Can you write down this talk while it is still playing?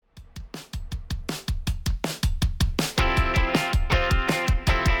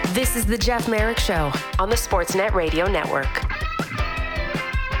This is the Jeff Merrick Show on the Sportsnet Radio Network.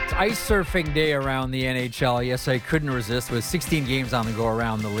 It's ice surfing day around the NHL. Yes, I couldn't resist with 16 games on the go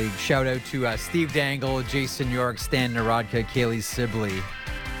around the league. Shout out to Steve Dangle, Jason York, Stan Narodka, Kaylee Sibley,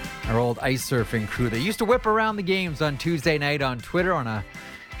 our old ice surfing crew. They used to whip around the games on Tuesday night on Twitter on a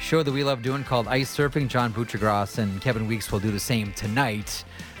show that we love doing called Ice Surfing. John Butchergross and Kevin Weeks will do the same tonight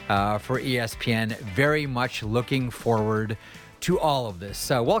for ESPN. Very much looking forward to all of this.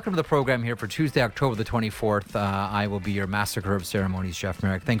 Welcome to the program here for Tuesday, October the 24th. I will be your massacre of ceremonies, Jeff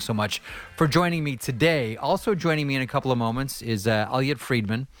Merrick. Thanks so much for joining me today. Also joining me in a couple of moments is Elliotte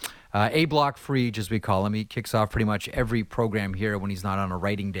Friedman, A-Block Free, as we call him. He kicks off pretty much every program here when he's not on a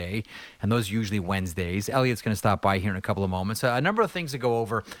writing day, and those are usually Wednesdays. Elliott's going to stop by here in a couple of moments. A number of things to go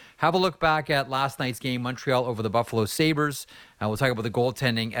over. Have a look back at last night's game, Montreal over the Buffalo Sabres. We'll talk about the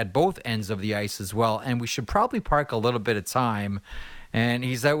goaltending at both ends of the ice as well, and we should probably park a little bit of time. And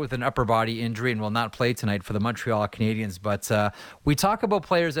he's out with an upper body injury and will not play tonight for the Montreal Canadiens. But we talk about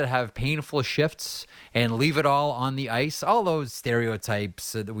players that have painful shifts and leave it all on the ice. All those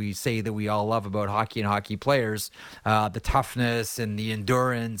stereotypes that we say that we all love about hockey and hockey players, the toughness and the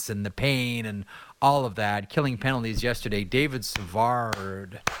endurance and the pain and all of that. Killing penalties yesterday. David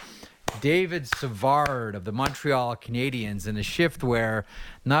Savard of the Montreal Canadiens in a shift where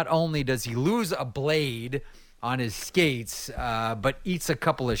not only does he lose a blade on his skates, but eats a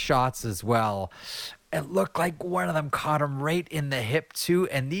couple of shots as well. It looked like one of them caught him right in the hip too,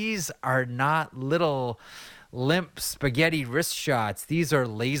 and these are not little limp spaghetti wrist shots. These are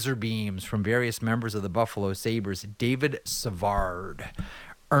laser beams from various members of the Buffalo Sabres. David Savard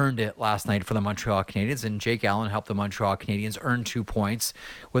earned it last night for the Montreal Canadiens, and Jake Allen helped the Montreal Canadiens earn 2 points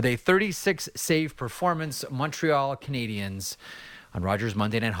with a 36-save performance. Montreal Canadiens on Rogers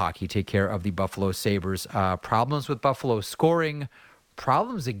Monday Night Hockey take care of the Buffalo Sabres. Problems with Buffalo scoring.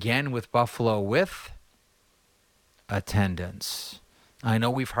 Problems again with Buffalo with attendance. I know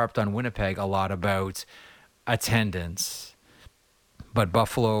we've harped on Winnipeg a lot about attendance, but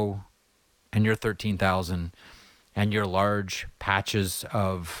Buffalo and your 13,000 and your large patches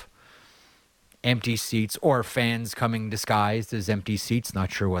of empty seats or fans coming disguised as empty seats,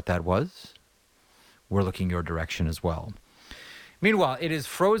 not sure what that was. We're looking your direction as well. Meanwhile, it is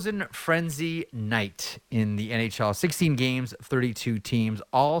Frozen Frenzy night in the NHL. 16 games, 32 teams,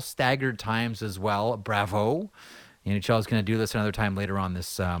 all staggered times as well. Bravo. The NHL is going to do this another time later on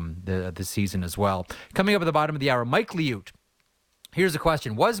this season as well. Coming up at the bottom of the hour, Mike Elliotte. Here's the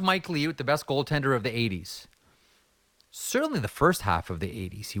question. Was Mike Elliotte the best goaltender of the 80s? Certainly the first half of the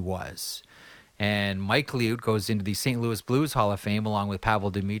 80s he was. And Mike Elliotte goes into the St. Louis Blues Hall of Fame along with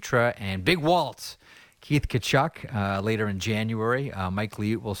Pavel Demitra and Big Walt Keith Tkachuk later in January. Mike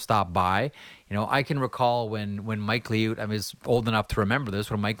Elliotte will stop by. You know, I can recall when Mike Elliotte, I was old enough to remember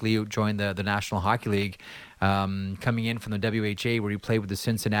this, when Mike Elliotte joined the National Hockey League, coming in from the WHA where he played with the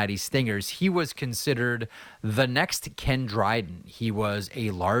Cincinnati Stingers. He was considered the next Ken Dryden. He was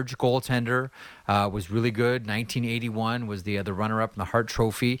a large goaltender, was really good. 1981 was the runner-up in the Hart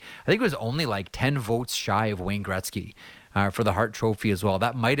Trophy. I think it was only like 10 votes shy of Wayne Gretzky. For the Hart Trophy as well.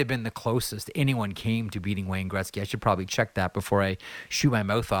 That might have been the closest anyone came to beating Wayne Gretzky. I should probably check that before I shoot my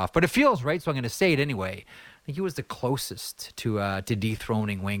mouth off. But it feels right, so I'm going to say it anyway. I think he was the closest to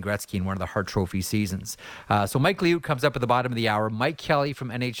dethroning Wayne Gretzky in one of the Hart Trophy seasons. So Mike Elliotte comes up at the bottom of the hour. Mike Kelly from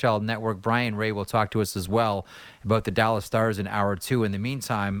NHL Network. Brian Ray will talk to us as well about the Dallas Stars in hour 2. In the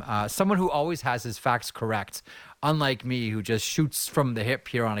meantime, someone who always has his facts correct, unlike me, who just shoots from the hip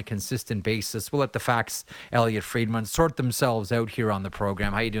here on a consistent basis. We'll let the facts, Elliotte Friedman, sort themselves out here on the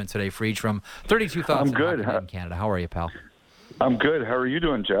program. How are you doing today, Fried, from 32 Thoughts I'm good. in Canada? How are you, pal? I'm good. How are you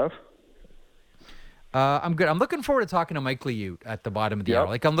doing, Jeff? I'm good. I'm looking forward to talking to Mike Elliotte at the bottom of the hour.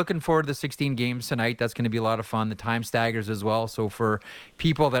 Like, I'm looking forward to the 16 games tonight. That's going to be a lot of fun. The time staggers as well. So for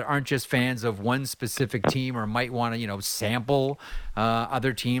people that aren't just fans of one specific team or might want to, sample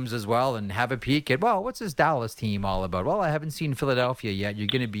other teams as well and have a peek at, well, what's this Dallas team all about? Well, I haven't seen Philadelphia yet. You're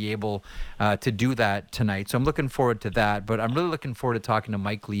going to be able to do that tonight. So I'm looking forward to that. But I'm really looking forward to talking to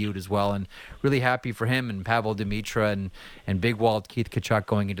Mike Elliotte as well, and really happy for him and Pavel Demitra and Big Walt Keith Tkachuk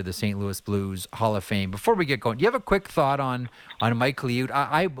going into the St. Louis Blues Hall of Fame. Before we get going, do you have a quick thought on Mike Elliotte?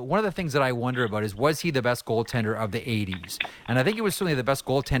 One of the things that I wonder about is, was he the best goaltender of the 80s? And I think he was certainly the best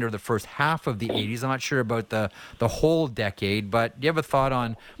goaltender of the first half of the 80s. I'm not sure about the whole decade, but do you have a thought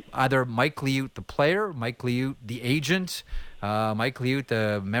on either Mike Elliotte, the player, Mike Elliotte, the agent, Mike Elliotte,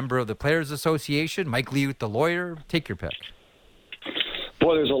 the member of the Players Association, Mike Elliotte, the lawyer? Take your pick.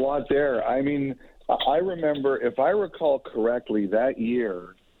 Boy, there's a lot there. I mean, I remember, if I recall correctly, that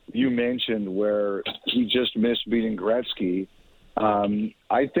year you mentioned where he just missed beating Gretzky.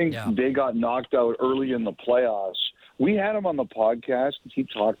 I think they got knocked out early in the playoffs. We had him on the podcast. He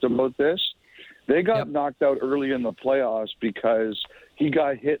talked about this. They got knocked out early in the playoffs because he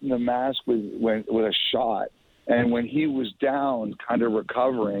got hit in the mask with a shot. And when he was down, kind of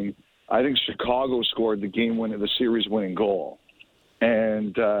recovering, I think Chicago scored the series-winning goal.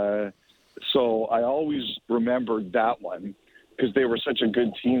 And so I always remembered that one because they were such a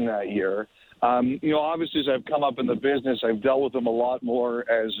good team that year. Obviously, as I've come up in the business, I've dealt with him a lot more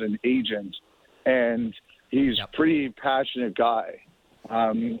as an agent, and he's a pretty passionate guy.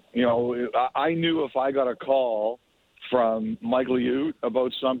 I knew if I got a call from Mike Elliotte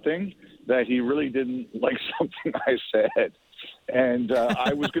about something that he really didn't like something I said, and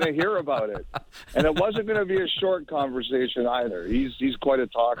I was going to hear about it. And it wasn't going to be a short conversation either. He's quite a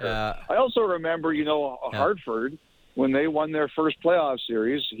talker. I also remember, Hartford, when they won their first playoff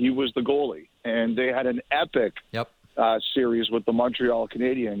series, he was the goalie. And they had an epic series with the Montreal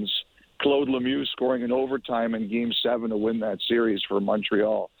Canadiens. Claude Lemieux scoring in overtime in Game 7 to win that series for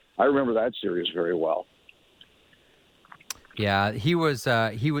Montreal. I remember that series very well. Yeah, he was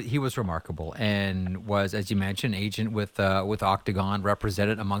remarkable and was, as you mentioned, agent with Octagon,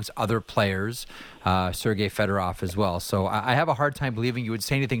 represented amongst other players, Sergei Fedorov as well. So I have a hard time believing you would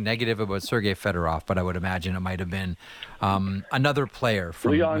say anything negative about Sergei Fedorov, but I would imagine it might have been another player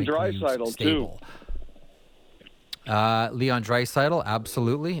from Leon Draisaitl too. Leon Draisaitl,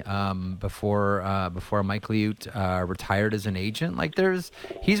 absolutely. Before Mike Elliotte retired as an agent,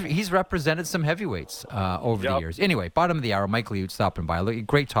 he's represented some heavyweights over the years. Anyway, bottom of the hour, Mike Elliotte stopping by.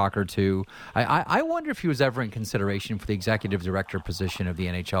 Great talker too. I wonder if he was ever in consideration for the executive director position of the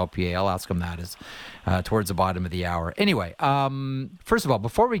NHLPA. I'll ask him that as towards the bottom of the hour. Anyway, first of all,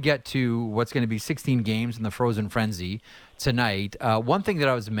 before we get to what's going to be 16 games in the Frozen Frenzy tonight, one thing that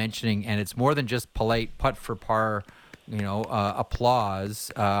I was mentioning, and it's more than just polite putt for par,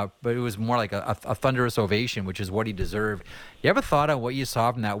 applause, but it was more like a thunderous ovation, which is what he deserved. You ever thought on what you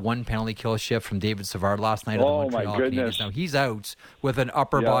saw from that one penalty kill shift from David Savard last night? Oh, my goodness. Now, he's out with an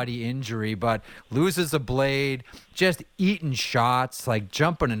upper body injury, but loses a blade, just eating shots,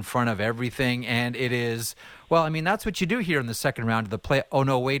 jumping in front of everything, and it is... Well, I mean, that's what you do here in the second round of the play. Oh,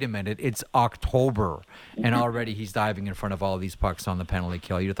 no, wait a minute. It's October, and already he's diving in front of all these pucks on the penalty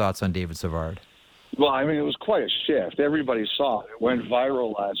kill. Your thoughts on David Savard? Well, I mean, it was quite a shift. Everybody saw it. It went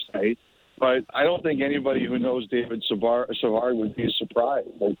viral last night. But I don't think anybody who knows David Savard would be surprised.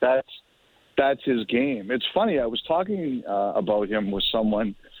 That's his game. It's funny. I was talking about him with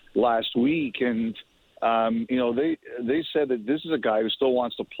someone last week, and, they said that this is a guy who still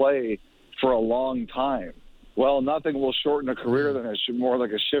wants to play for a long time. Well, nothing will shorten a career than more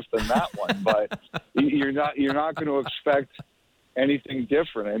like a shift than that one. But you're not going to expect anything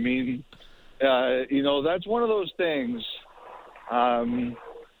different. I mean, that's one of those things. That's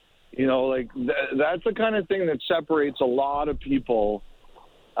the kind of thing that separates a lot of people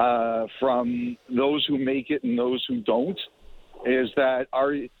from those who make it and those who don't. Is that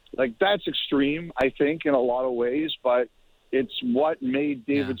that's extreme, I think, in a lot of ways, but it's what made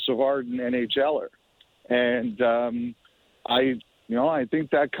David Savard an NHLer. And I think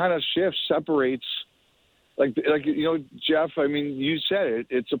that kind of shift separates, Jeff. I mean, you said it.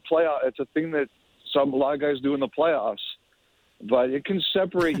 It's a playoff. It's a thing that a lot of guys do in the playoffs, but it can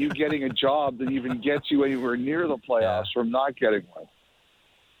separate you getting a job that even gets you anywhere near the playoffs from not getting one.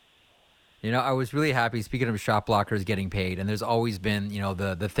 I was really happy. Speaking of shot blockers getting paid, and there's always been,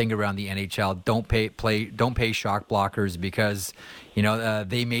 the thing around the NHL: don't pay shot blockers because,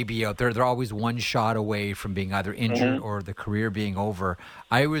 they may be out there. They're always one shot away from being either injured or the career being over.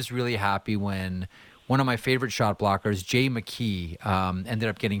 I was really happy when one of my favorite shot blockers, Jay McKee, ended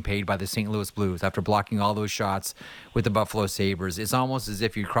up getting paid by the St. Louis Blues after blocking all those shots with the Buffalo Sabres. It's almost as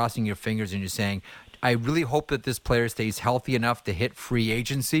if you're crossing your fingers and you're saying, I really hope that this player stays healthy enough to hit free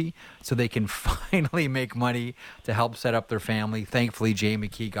agency so they can finally make money to help set up their family. Thankfully, Jay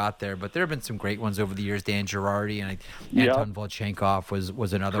McKee got there. But there have been some great ones over the years. Dan Girardi and Anton Volchenkov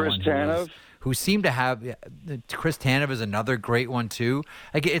was another Chris one. Tanev. Who seemed to have Chris Tanev is another great one too.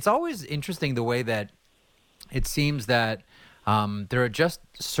 It's always interesting the way that it seems that there are just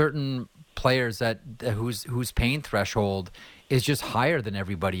certain players that whose pain threshold is just higher than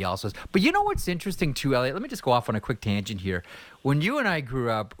everybody else's. But you know what's interesting too, Elliotte? Let me just go off on a quick tangent here. When you and I grew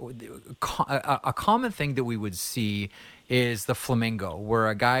up, a common thing that we would see is the flamingo, where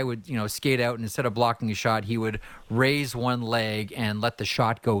a guy would, skate out and instead of blocking a shot, he would raise one leg and let the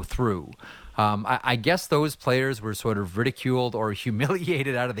shot go through. I guess those players were sort of ridiculed or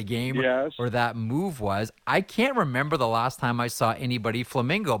humiliated out of the game, Yes. or that move was. I can't remember the last time I saw anybody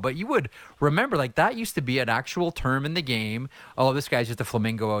flamingo, but you would remember, like, that used to be an actual term in the game. Oh, this guy's just a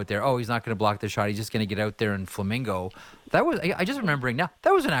flamingo out there. Oh, he's not going to block the shot. He's just going to get out there and flamingo. That was, I just remembering now,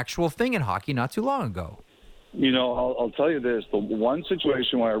 that was an actual thing in hockey not too long ago. You know, I'll tell you this. The one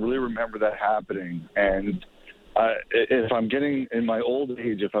situation where I really remember that happening, and if I'm getting, in my old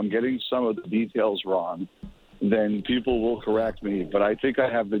age, if I'm getting some of the details wrong, then people will correct me. But I think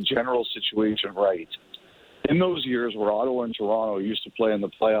I have the general situation right. In those years where Ottawa and Toronto used to play in the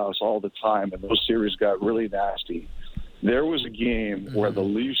playoffs all the time, and those series got really nasty, there was a game where the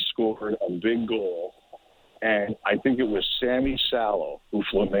Leafs scored a big goal, and I think it was Sammy Salo who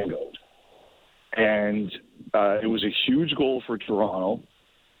flamingoed. And it was a huge goal for Toronto.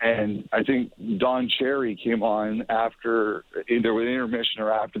 And I think Don Cherry came on after, either with intermission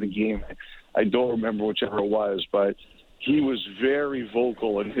or after the game. I don't remember whichever it was, but he was very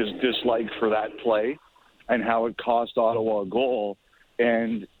vocal in his dislike for that play and how it cost Ottawa a goal.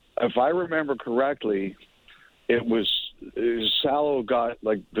 And if I remember correctly, it was Salo got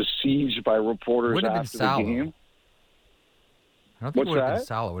like besieged by reporters after the game. I don't think it would have been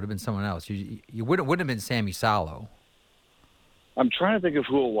Salo. It would have been someone else. You wouldn't have been Sammy Salo. I'm trying to think of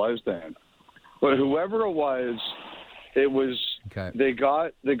who it was then, but whoever it was okay. They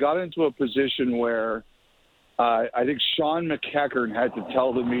got into a position where I think Sean McEachern had to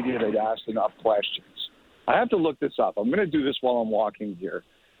tell the media they'd asked enough questions. I have to look this up. I'm going to do this while I'm walking here.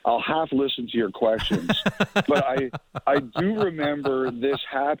 I'll half listen to your questions, but I do remember this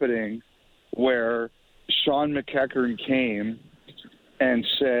happening where Sean McEachern came and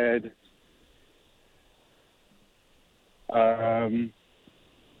said,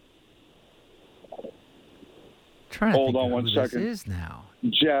 hold on one second. This is now.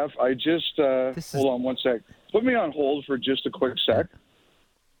 Jeff, I just hold on one sec. Put me on hold for just a quick sec.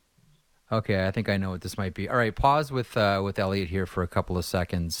 Okay, I think I know what this might be. All right, pause with Elliotte here for a couple of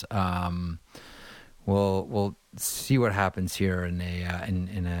seconds. We'll see what happens here in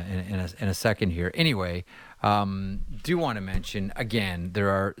a second here. Anyway, do want to mention again, there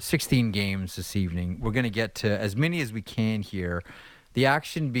are 16 games this evening. We're going to get to as many as we can here. The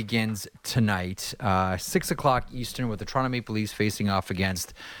action begins tonight, 6 o'clock Eastern, with the Toronto Maple Leafs facing off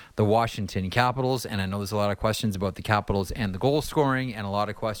against the Washington Capitals. And I know there's a lot of questions about the Capitals and the goal scoring, and a lot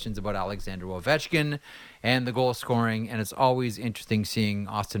of questions about Alexander Ovechkin and the goal scoring. And it's always interesting seeing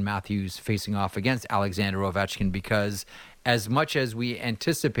Austin Matthews facing off against Alexander Ovechkin, because as much as we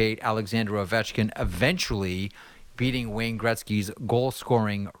anticipate Alexander Ovechkin eventually beating Wayne Gretzky's goal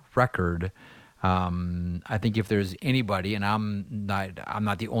scoring record, I think if there's anybody, and I'm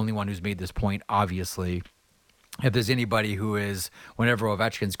not the only one who's made this point, obviously, if there's anybody who is, whenever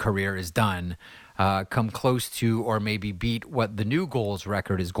Ovechkin's career is done, come close to or maybe beat what the new goals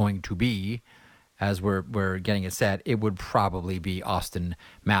record is going to be, as we're getting it set, it would probably be Austin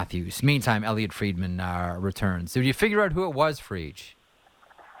Matthews. Meantime, Elliotte Friedman returns. Did you figure out who it was for each?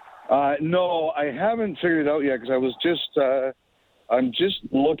 No, I haven't figured it out yet, because I was just I'm just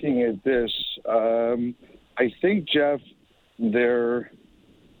looking at this. I think, Jeff, there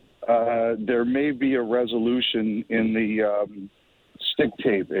may be a resolution in the stick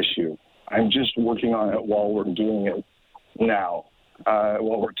tape issue. I'm just working on it while we're doing it now,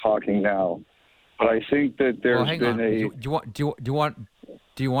 while we're talking now. But I think that there's been a.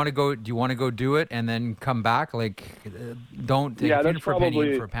 Do you want to go do it and then come back? Like, don't that's for probably, a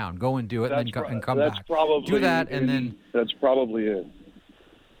penny in for a pound. Go and do it and come back. Probably do that and then. That's probably it.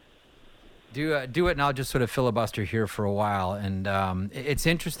 Do it, and I'll just sort of filibuster here for a while. And it's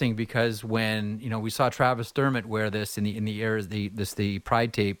interesting because when we saw Travis Dermott wear this in the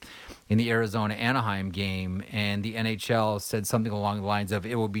Pride tape in the Arizona Anaheim game, and the NHL said something along the lines of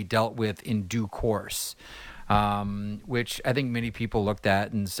it will be dealt with in due course, which I think many people looked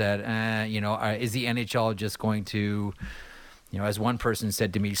at and said, is the NHL just going to? As one person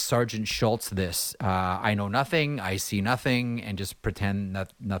said to me, Sergeant Schultz this, I know nothing, I see nothing, and just pretend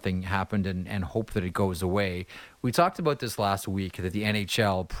that nothing happened and hope that it goes away. We talked about this last week, that the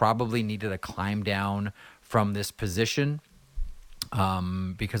NHL probably needed to climb down from this position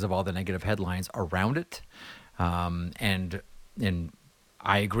because of all the negative headlines around it. And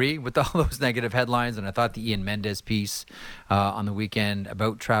I agree with all those negative headlines, and I thought the Ian Mendes piece on the weekend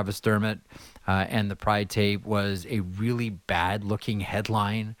about Travis Dermott and the Pride tape was a really bad-looking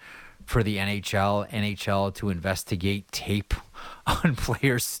headline for the NHL to investigate tape on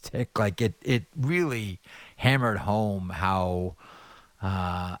players' stick. Like, it really hammered home how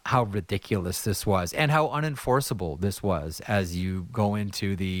how ridiculous this was and how unenforceable this was as you go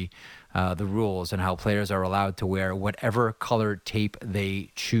into the rules and how players are allowed to wear whatever color tape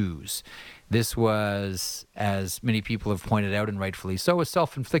they choose. This was, as many people have pointed out, and rightfully so, a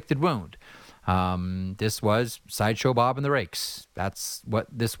self-inflicted wound. This was Sideshow Bob and the Rakes. That's what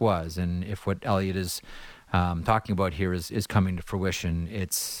this was. And if what Elliotte is talking about here is coming to fruition,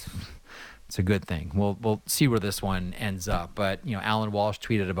 it's a good thing. We'll see where this one ends up. But, Alan Walsh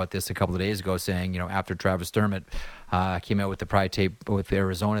tweeted about this a couple of days ago saying, after Travis Dermott came out with the pride tape with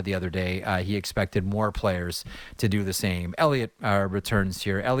Arizona the other day, he expected more players to do the same. Elliotte returns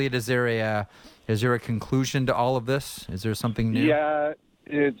here. Elliotte, is there a conclusion to all of this? Is there something new? Yeah,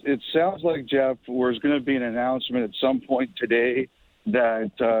 it sounds like, Jeff, there's going to be an announcement at some point today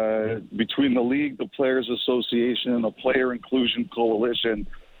that between the league, the Players Association, and the Player Inclusion Coalition,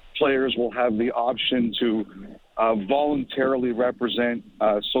 players will have the option to voluntarily represent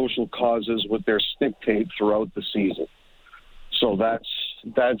social causes with their stick tape throughout the season. So it's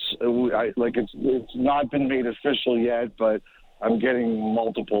not been made official yet, but I'm getting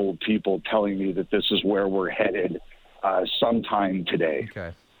multiple people telling me that this is where we're headed sometime today.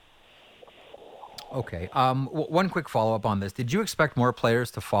 Okay. One quick follow-up on this. Did you expect more players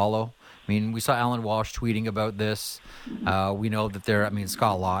to follow? I mean, we saw Alan Walsh tweeting about this. We know that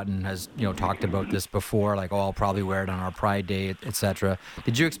Scott Lawton has, talked about this before, like, I'll probably wear it on our Pride Day, et cetera.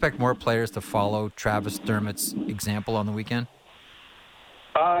 Did you expect more players to follow Travis Dermott's example on the weekend?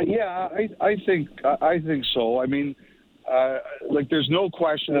 Yeah, I think so. I mean, there's no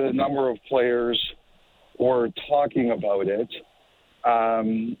question that a number of players were talking about it.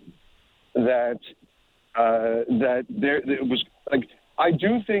 It was like, I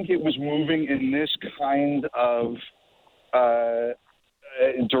do think it was moving in this kind of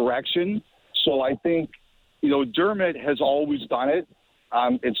direction. So I think, Dermott has always done it.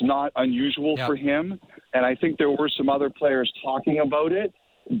 It's not unusual for him. And I think there were some other players talking about it.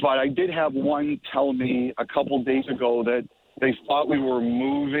 But I did have one tell me a couple days ago that they thought we were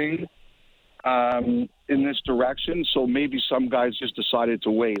moving in this direction. So maybe some guys just decided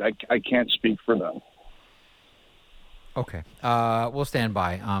to wait. I can't speak for them. Okay. We'll stand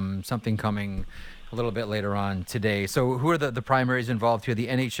by. Something coming a little bit later on today. So who are the primaries involved here? The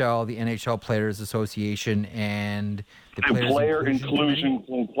NHL, the NHL Players Association, and the Player Inclusion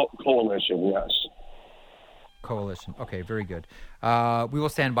Coalition, yes. Coalition. Okay, very good. We will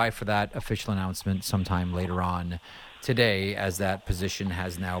stand by for that official announcement sometime later on today, as that position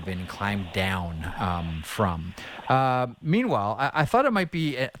has now been climbed down from. Meanwhile, I thought it might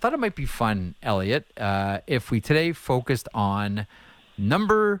be fun, Elliotte, if we today focused on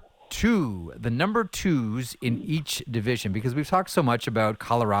number two, the number twos in each division, because we've talked so much about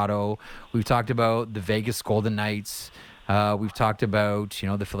Colorado, we've talked about the Vegas Golden Knights. We've talked about,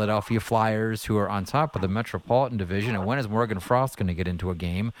 the Philadelphia Flyers, who are on top of the Metropolitan Division, and when is Morgan Frost going to get into a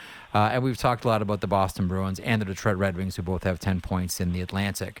game? And we've talked a lot about the Boston Bruins and the Detroit Red Wings, who both have 10 points in the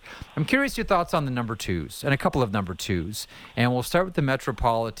Atlantic. I'm curious your thoughts on the number twos, and a couple of number twos. And we'll start with the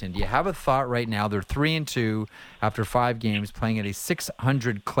Metropolitan. Do you have a thought right now? They're 3-2 after 5 games, playing at a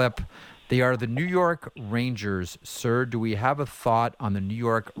 .600 clip. They are the New York Rangers, sir. Do we have a thought on the New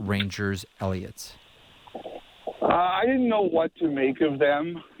York Rangers, Elliotte? I didn't know what to make of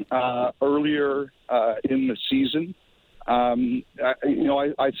them earlier in the season. I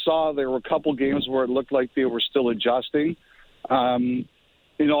saw there were a couple games where it looked like they were still adjusting.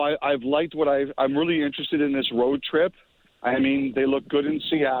 I've liked I'm really interested in this road trip. I mean, they look good in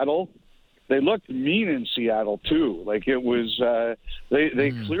Seattle. They looked mean in Seattle too. Like it was,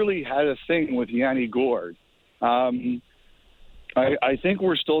 they clearly had a thing with Yanni Gourde. I think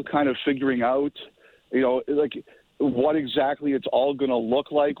we're still kind of figuring out, what exactly it's all going to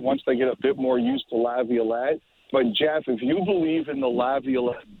look like once they get a bit more used to Laviolette. But, Jeff, if you believe in the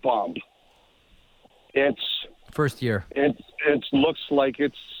Laviolette bump, it's first year. It looks like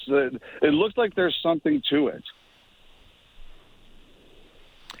it looks like there's something to it.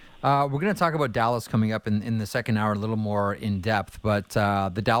 We're going to talk about Dallas coming up in the second hour a little more in depth. But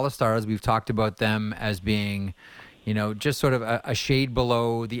the Dallas Stars, we've talked about them as being, just sort of a shade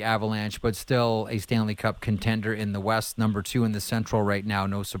below the Avalanche, but still a Stanley Cup contender in the West, number 2 in the Central right now,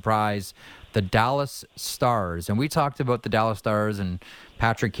 no surprise. The Dallas Stars, and we talked about the Dallas Stars and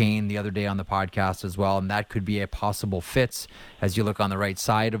Patrick Kane the other day on the podcast as well, and that could be a possible fit as you look on the right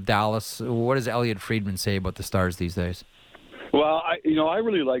side of Dallas. What does Elliotte Friedman say about the Stars these days? Well, I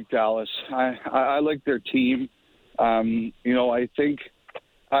really like Dallas. I like their team. I think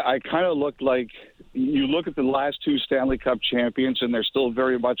I kind of looked like, you look at the last 2 Stanley Cup champions, and they're still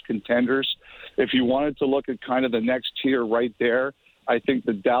very much contenders. If you wanted to look at kind of the next tier right there, I think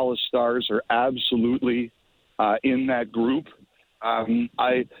the Dallas Stars are absolutely in that group. The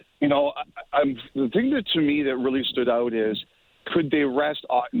thing that to me that really stood out is, could they rest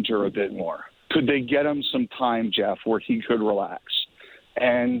Ottinger a bit more? Could they get him some time, Jeff, where he could relax?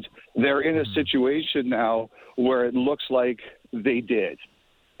 And they're in a situation now where it looks like they did.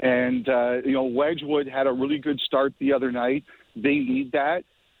 And, Wedgwood had a really good start the other night. They need that.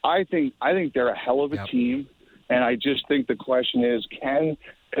 I think they're a hell of a team. And I just think the question is, can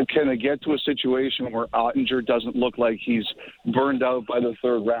they get to a situation where Ottinger doesn't look like he's burned out by the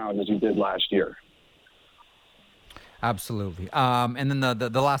third round as he did last year? Absolutely. And then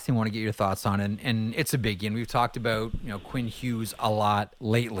the last thing I want to get your thoughts on, and it's a biggie, and we've talked about Quinn Hughes a lot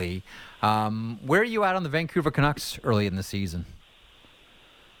lately. Where are you at on the Vancouver Canucks early in the season?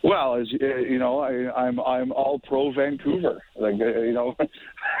 Well, as you know, I'm all pro Vancouver.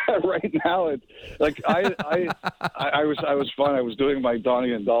 Right now, it's like I was fun. I was doing my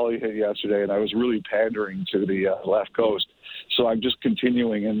Donnie and Dolly hit yesterday, and I was really pandering to the left coast. So I'm just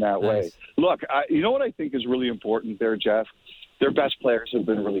continuing in that way. Look, you know what I think is really important there, Jeff? Their best players have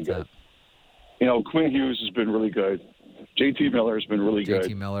been really good. Quinn Hughes has been really good. JT Miller has been really good.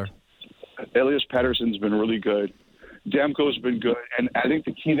 JT Miller. Elias Pettersson's been really good. Demko's been good, and I think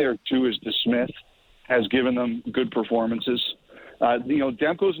the key there too is DeSmith has given them good performances.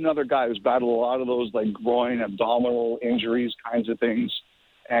 Demko's another guy who's battled a lot of those like groin, abdominal injuries kinds of things,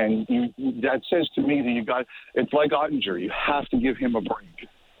 and that says to me that it's like Ottinger. You have to give him a break,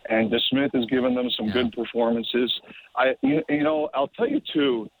 and DeSmith has given them some good performances. I'll tell you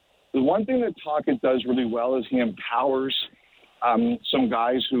too, the one thing that Tocchet does really well is he empowers some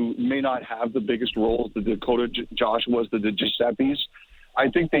guys who may not have the biggest roles, the Dakota Joshuas, the Giuseppes. I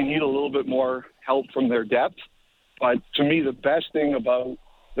think they need a little bit more help from their depth. But to me, the best thing about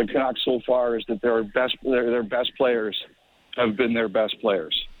the Canucks so far is that their best players have been their best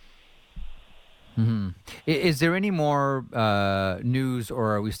players. Mm-hmm. Is there any more news,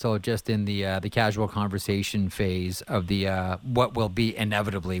 or are we still just in the casual conversation phase of the what will be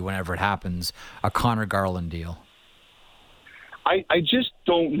inevitably, whenever it happens, a Connor Garland deal? I just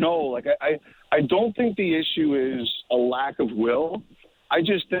don't know. Like I don't think the issue is a lack of will. I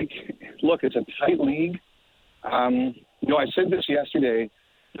just think, look, it's a tight league. I said this yesterday.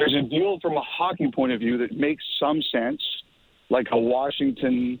 There's a deal from a hockey point of view that makes some sense, like a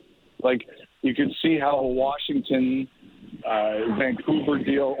Washington, like you can see how a Washington Vancouver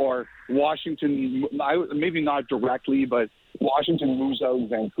deal, or Washington, maybe not directly, but Washington moves out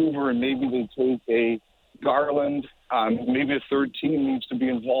Vancouver and maybe they take a Garland. Maybe a third team needs to be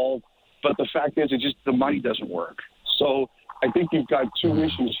involved. But the fact is, the money doesn't work. So I think you've got two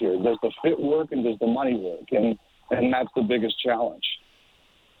issues here. Does the fit work and does the money work? And that's the biggest challenge.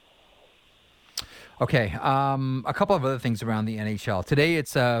 Okay, a couple of other things around the NHL. Today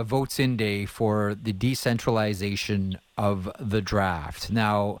it's votes in day for the decentralization of the draft.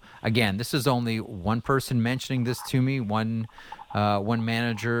 Now, again, this is only one person mentioning this to me, one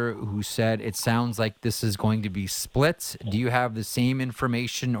manager who said it sounds like this is going to be split. Do you have the same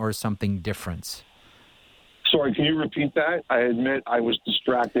information or something different? Sorry, can you repeat that? I admit I was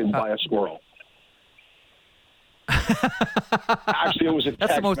distracted by a squirrel. Actually, it was a text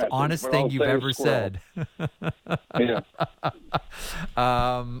That's the most message, honest thing you've ever said. Yeah.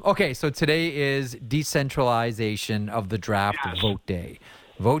 Okay, so today is decentralization of the draft vote day.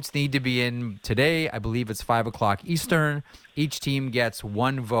 Votes need to be in today. I believe it's 5 o'clock Eastern. Each team gets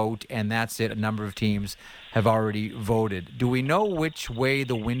one vote, and that's it. A number of teams have already voted. Do we know which way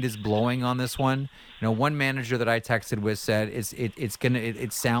the wind is blowing on this one? One manager that I texted with said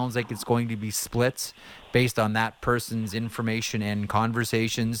it sounds like it's going to be split based on that person's information and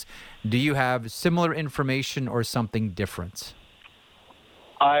conversations. Do you have similar information or something different?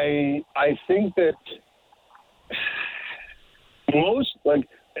 I think that most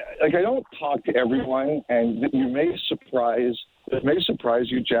I don't talk to everyone, and it may surprise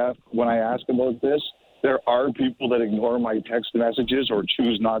you, Jeff, when I ask about this. There are people that ignore my text messages or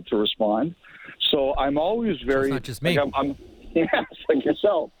choose not to respond. So I'm always very. It's not just me. It's like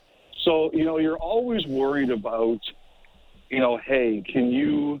yourself. So you're always worried about, hey, can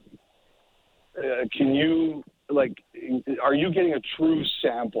you are you getting a true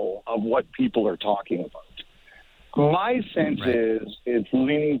sample of what people are talking about? My sense is it's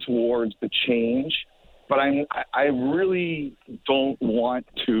leaning towards the change, but I really don't want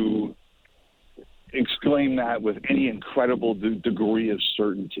to exclaim that with any incredible degree of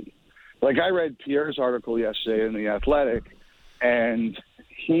certainty. Like I read Pierre's article yesterday in The Athletic, and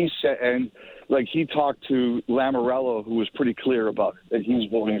he said, he talked to Lamoriello, who was pretty clear about it, that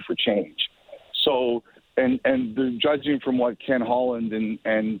he's voting for change. So, judging from what Ken Holland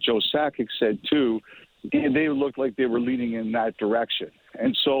and Joe Sakic said too, they looked like they were leaning in that direction.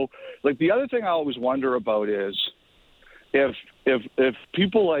 And so, like, the other thing I always wonder about is if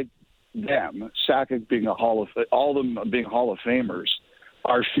people like them, Sakic being all of them being Hall of Famers,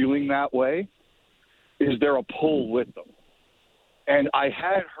 are feeling that way, is there a pull with them? And I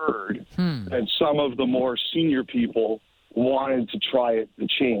had heard that some of the more senior people wanted to try it, the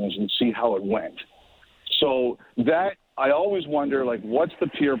change, and see how it went. So that, I always wonder, like, what's the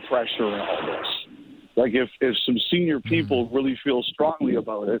peer pressure in all this? Like, if some senior people really feel strongly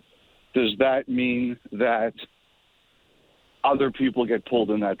about it, does that mean that other people get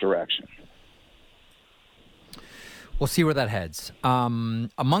pulled in that direction? We'll see where that heads.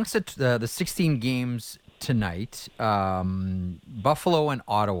 Amongst the 16 games tonight, Buffalo and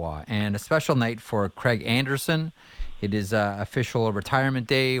Ottawa, and a special night for Craig Anderson. It is official retirement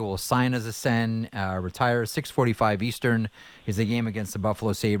day. Will sign as a Sen, retire 6:45 Eastern is the game against the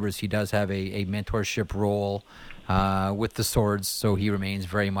Buffalo Sabres. He does have a mentorship role with the Swords, so he remains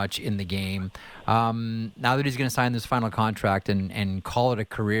very much in the game. Now that he's going to sign this final contract and call it a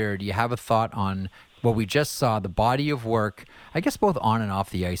career, do you have a thought on what we just saw, the body of work, I guess both on and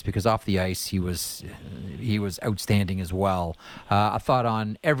off the ice, because off the ice he was outstanding as well. A thought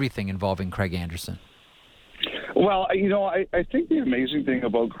on everything involving Craig Anderson. Well, I think the amazing thing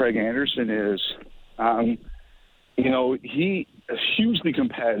about Craig Anderson is, he a hugely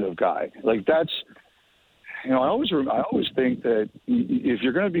competitive guy. Like, that's, I always think that if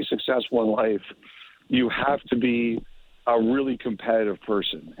you're going to be successful in life, you have to be a really competitive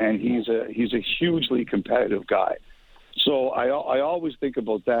person, and he's a hugely competitive guy. So I always think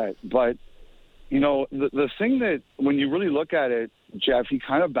about that. But the thing that, when you really look at it, Jeff, he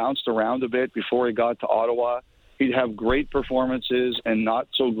kind of bounced around a bit before he got to Ottawa. He'd have great performances and not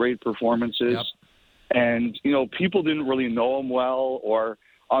so great performances. Yep. And, people didn't really know him well, or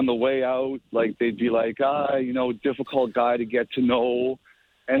on the way out, like, they'd be like, difficult guy to get to know.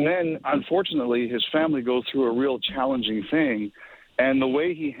 And then, unfortunately, his family goes through a real challenging thing, and the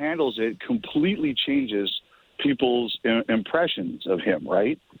way he handles it completely changes people's impressions of him,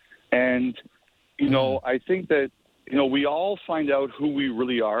 right? And, I think that, we all find out who we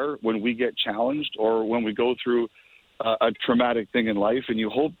really are when we get challenged or when we go through a traumatic thing in life, and you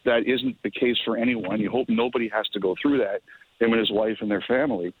hope that isn't the case for anyone. You hope nobody has to go through that, him and his wife and their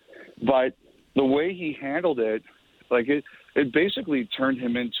family. But the way he handled it, like, it basically turned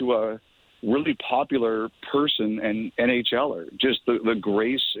him into a really popular person and NHLer, just the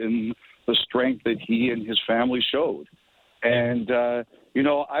grace and the strength that he and his family showed. And,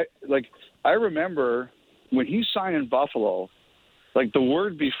 I remember when he signed in Buffalo, like, the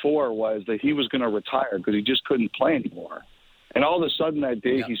word before was that he was going to retire because he just couldn't play anymore. And all of a sudden that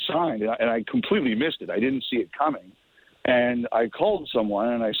day he signed, and I completely missed it. I didn't see it coming. And I called someone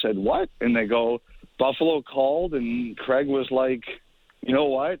and I said, what? And they go, Buffalo called, and Craig was like, you know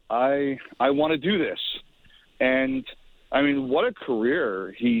what? I want to do this. And I mean, what a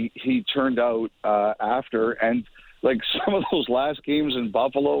career he turned out after. And like, some of those last games in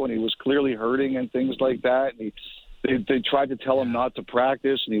Buffalo, and he was clearly hurting and things like that. And they tried to tell him not to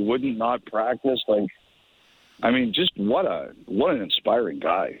practice, and he wouldn't not practice. Like, I mean, just what an inspiring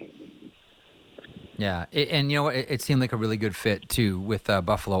guy. Yeah, and it seemed like a really good fit too with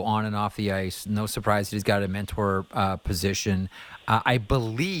Buffalo on and off the ice. No surprise that he's got a mentor position. I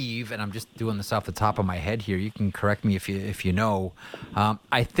believe, and I'm just doing this off the top of my head here. You can correct me if you know.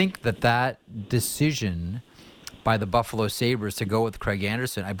 I think that decision by the Buffalo Sabres to go with Craig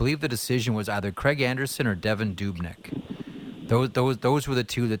Anderson, I believe the decision was either Craig Anderson or Devin Dubnyk. Those were the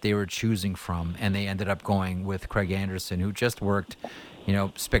two that they were choosing from, and they ended up going with Craig Anderson, who just worked,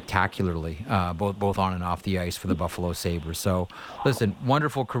 spectacularly, both on and off the ice for the Buffalo Sabres. So, listen,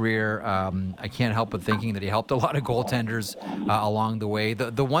 wonderful career. I can't help but thinking that he helped a lot of goaltenders along the way.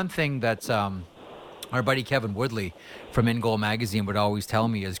 The one thing that's our buddy Kevin Woodley from In Goal Magazine would always tell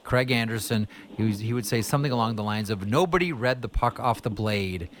me is Craig Anderson, he would say something along the lines of, nobody read the puck off the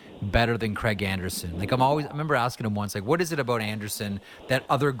blade better than Craig Anderson. Like, I remember asking him once, like, what is it about Anderson that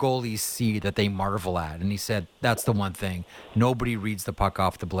other goalies see that they marvel at? And he said, that's the one thing. Nobody reads the puck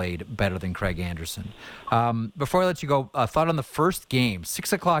off the blade better than Craig Anderson. Before I let you go, thought on the first game,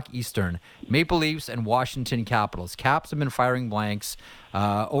 6 o'clock Eastern, Maple Leafs and Washington Capitals. Caps have been firing blanks.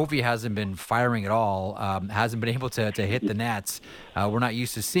 Ovi hasn't been firing at all, hasn't been able to hit the nets. We're not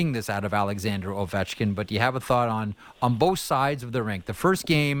used to seeing this out of Alexander Ovechkin, but do you have a thought on both sides of the rink? The first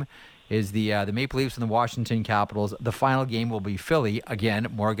game is the Maple Leafs and the Washington Capitals. The final game will be Philly, again,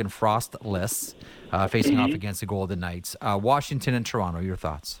 Morgan Frostless, facing off against the Golden Knights. Washington and Toronto, your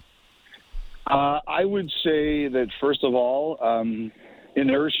thoughts? I would say that, first of all,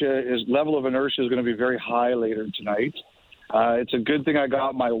 level of inertia is going to be very high later tonight. It's a good thing I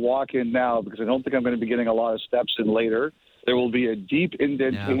got my walk in now, because I don't think I'm going to be getting a lot of steps in later. There will be a deep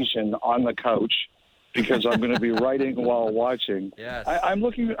indentation on the couch because I'm going to be writing while watching. Yes. I'm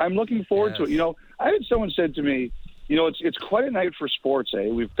looking forward to it. I had someone said to me, it's quite a night for sports, eh?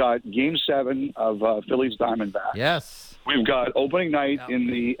 We've got Game 7 of Phillies Diamondbacks. Yes. We've got opening night in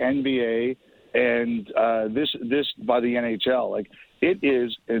the NBA, and this by the NHL. Like, it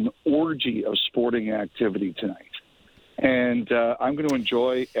is an orgy of sporting activity tonight, and I'm going to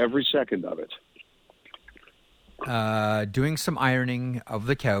enjoy every second of it. Doing some ironing of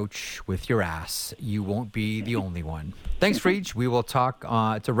the couch with your ass. You won't be the only one. Thanks, Friedge. We will talk.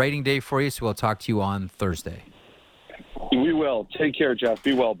 It's a writing day for you, so we'll talk to you on Thursday. We will. Take care, Jeff.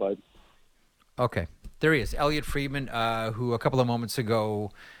 Be well, bud. Okay. There he is, Elliotte Friedman, who a couple of moments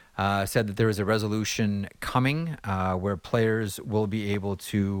ago said that there is a resolution coming where players will be able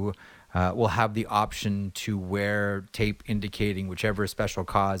to will have the option to wear tape indicating whichever special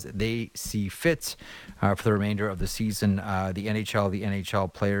cause they see fit for the remainder of the season. The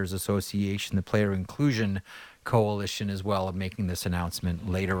NHL Players Association, the Player Inclusion Coalition as well, are making this announcement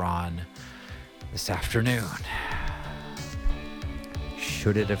later on this afternoon.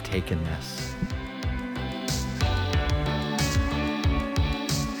 Should it have taken this?